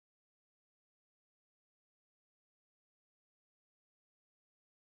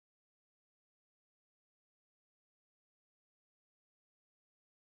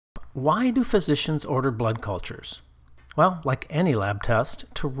Why do physicians order blood cultures? Well, like any lab test,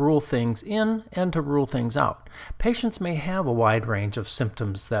 to rule things in and to rule things out. Patients may have a wide range of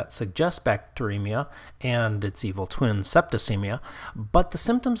symptoms that suggest bacteremia and its evil twin, septicemia, but the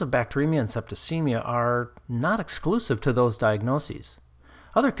symptoms of bacteremia and septicemia are not exclusive to those diagnoses.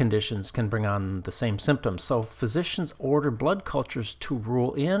 Other conditions can bring on the same symptoms, so physicians order blood cultures to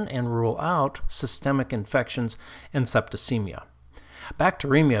rule in and rule out systemic infections and septicemia.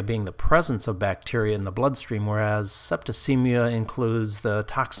 Bacteremia being the presence of bacteria in the bloodstream, whereas septicemia includes the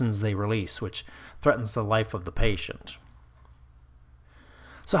toxins they release, which threatens the life of the patient.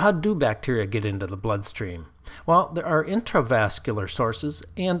 So how do bacteria get into the bloodstream? Well, there are intravascular sources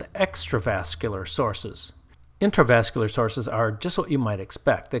and extravascular sources. Intravascular sources are just what you might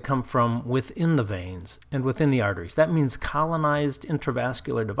expect. They come from within the veins and within the arteries. That means colonized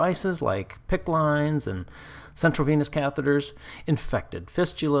intravascular devices like PICC lines and central venous catheters, infected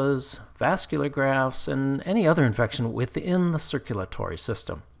fistulas, vascular grafts, and any other infection within the circulatory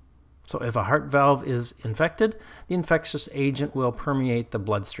system. So if a heart valve is infected, the infectious agent will permeate the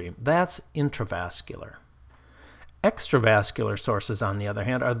bloodstream. That's intravascular. Extravascular sources, on the other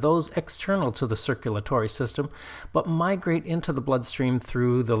hand, are those external to the circulatory system, but migrate into the bloodstream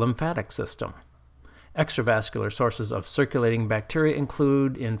through the lymphatic system. Extravascular sources of circulating bacteria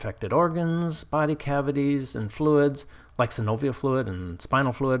include infected organs, body cavities, and fluids, like synovial fluid and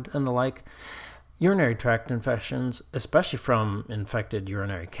spinal fluid and the like. Urinary tract infections, especially from infected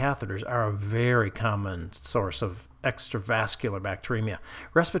urinary catheters, are a very common source of extravascular bacteremia.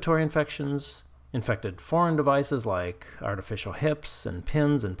 Respiratory infections, infected foreign devices like artificial hips and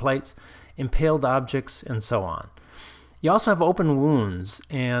pins and plates, impaled objects, and so on. You also have open wounds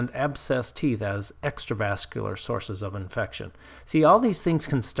and abscessed teeth as extravascular sources of infection. See, all these things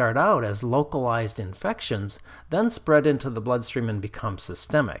can start out as localized infections, then spread into the bloodstream and become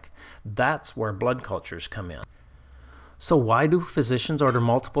systemic. That's where blood cultures come in. So why do physicians order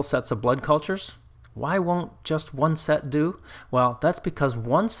multiple sets of blood cultures? Why won't just one set do? Well, that's because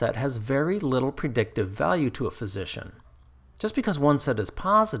one set has very little predictive value to a physician. Just because one set is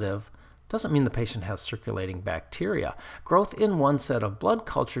positive doesn't mean the patient has circulating bacteria. Growth in one set of blood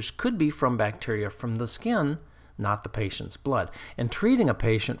cultures could be from bacteria from the skin, not the patient's blood. And treating a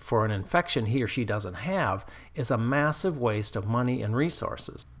patient for an infection he or she doesn't have is a massive waste of money and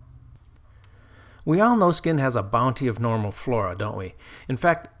resources. We all know skin has a bounty of normal flora, don't we? In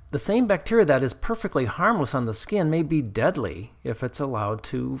fact, the same bacteria that is perfectly harmless on the skin may be deadly if it's allowed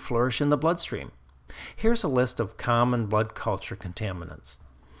to flourish in the bloodstream. Here's a list of common blood culture contaminants.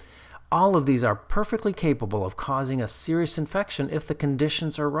 All of these are perfectly capable of causing a serious infection if the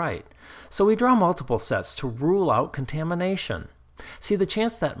conditions are right. So we draw multiple sets to rule out contamination. See, the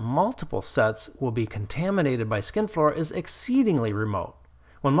chance that multiple sets will be contaminated by skin flora is exceedingly remote.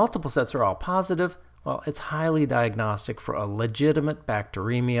 When multiple sets are all positive, well, it's highly diagnostic for a legitimate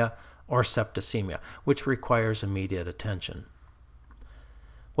bacteremia or septicemia, which requires immediate attention.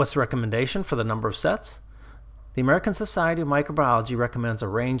 What's the recommendation for the number of sets? The American Society of Microbiology recommends a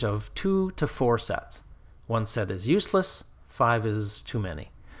range of 2 to 4 sets. 1 set is useless, 5 is too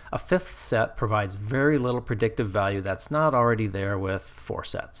many. A 5th set provides very little predictive value that's not already there with 4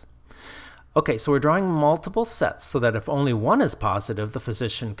 sets. Okay, so we're drawing multiple sets so that if only one is positive, the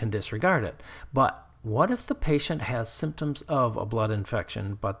physician can disregard it. But what if the patient has symptoms of a blood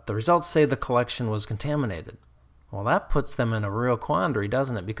infection, but the results say the collection was contaminated? Well, that puts them in a real quandary,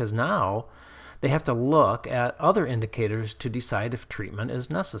 doesn't it? Because now they have to look at other indicators to decide if treatment is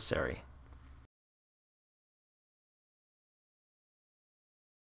necessary.